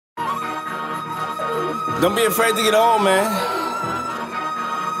Don't be afraid to get old, man.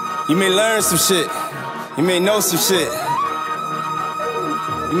 You may learn some shit. You may know some shit.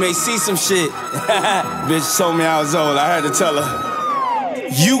 You may see some shit. Bitch told me I was old, I had to tell her.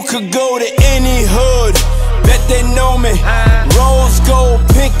 You could go to any hood, bet they know me. Rose gold,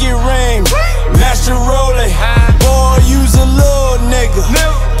 pinky ring, Master Rolling. Boy, you's a little nigga.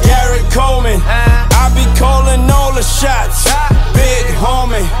 Garrett Coleman, I be calling all the shots. Big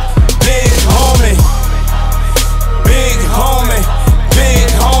homie, big homie, big homie, big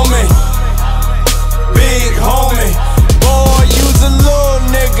homie, big homie. Boy, you's a little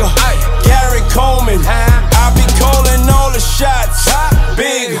nigga. Garrett Coleman, I be calling all the shots.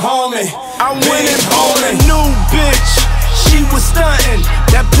 Big homie, I went in on a new bitch. She was stuntin'.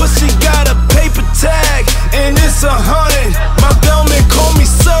 That pussy got a paper tag, and it's 100. My bellman call me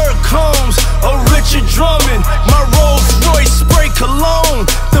Sir Combs or Richard Drummond. My Rolls Royce spray cologne.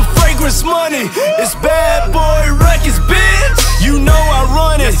 The fragrance money. It's bad boy records, bitch. You know I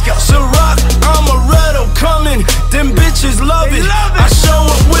run it. Ciroc, I'm a Redo coming. Them bitches love it. I show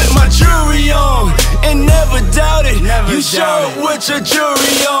up with my jewelry on and never doubt it. You show up with your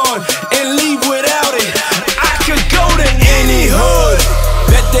jewelry on and leave without it. I could go to any hood,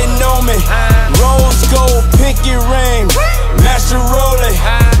 bet they know me. Rose gold, pinky ring, Master Rolling.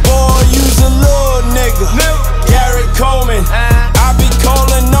 Boy, you's a little nigga. Garrett Coleman, I be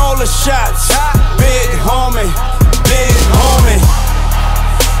calling all the shots. Big homie, big homie,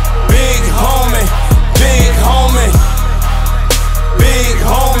 big homie, big homie, big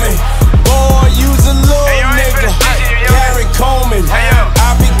homie. Boy, you's a little nigga. Garrett Coleman,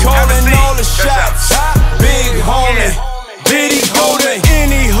 I be calling all the shots. Big homie, did he go to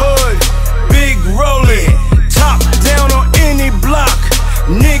any hood? Big rollin', top down on any block.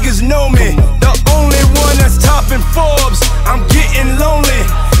 Niggas know me, the only one that's topping Forbes. I'm getting lonely.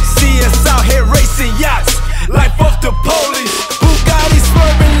 See us out here racing yachts, life off the police. Bugatti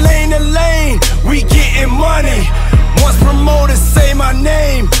swerving lane to lane, we getting money. Once promoters say my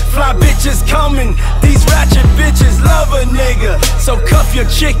name, fly bitches coming. These ratchet bitches love a nigga, so cuff your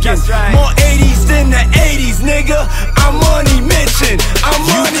chicken. More 80s than the 80s, nigga. I'm money mentioned. I'm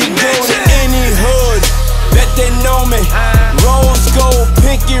money mentioned. Any hood, bet they know me. Rose gold,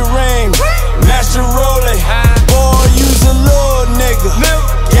 pinky ring, Master Rolling. Boy, you's a little nigga.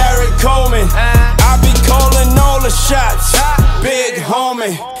 Garrett Coleman, I be calling all the shots. Big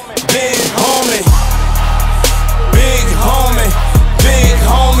homie, big homie, big homie, big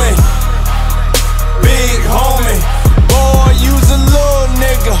homie, big homie. Boy, you's a little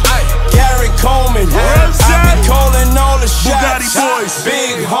nigga. Garrett Coleman, I be calling all the shots.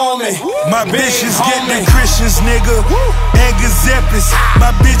 Big homie, my bitches get the Christians, nigga, and Gazeppes.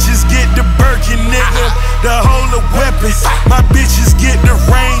 My bitches get the Birkin, nigga, the whole of weapons. My bitches get the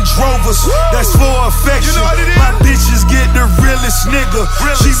Range Rovers, that's for affection. My bitches get the realest, nigga.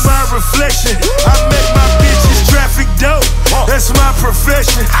 She my reflection. I make my bitches traffic dope, that's my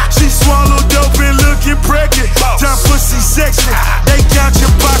profession. She swallow dope and looking pregnant. Time for C-section. They count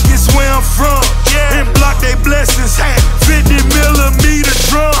your pockets where I'm from and block they blessings. 50mm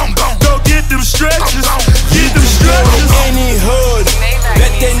drum, go get them stretches. Get them stretches. Any hood,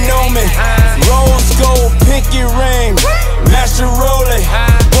 bet they know me. Rose gold, pinky ring, Master Rolling.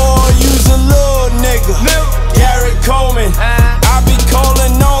 Boy, you's a little nigga. Garrett Coleman, I be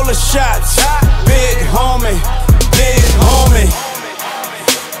calling all the shots. Big homie, big homie,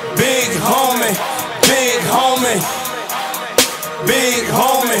 big homie, big homie, big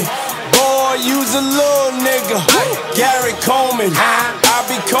homie. Boy, you's a little nigga. Garrett Coleman, I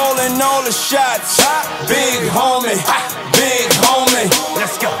be calling all the shots. Big homie, big homie.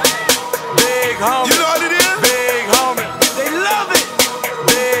 Let's go. Big homie. You know what it is? Big homie. They love it.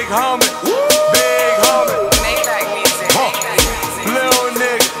 Big homie. Big homie. Little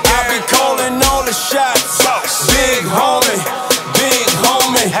nigga. I be calling all the shots. Big homie.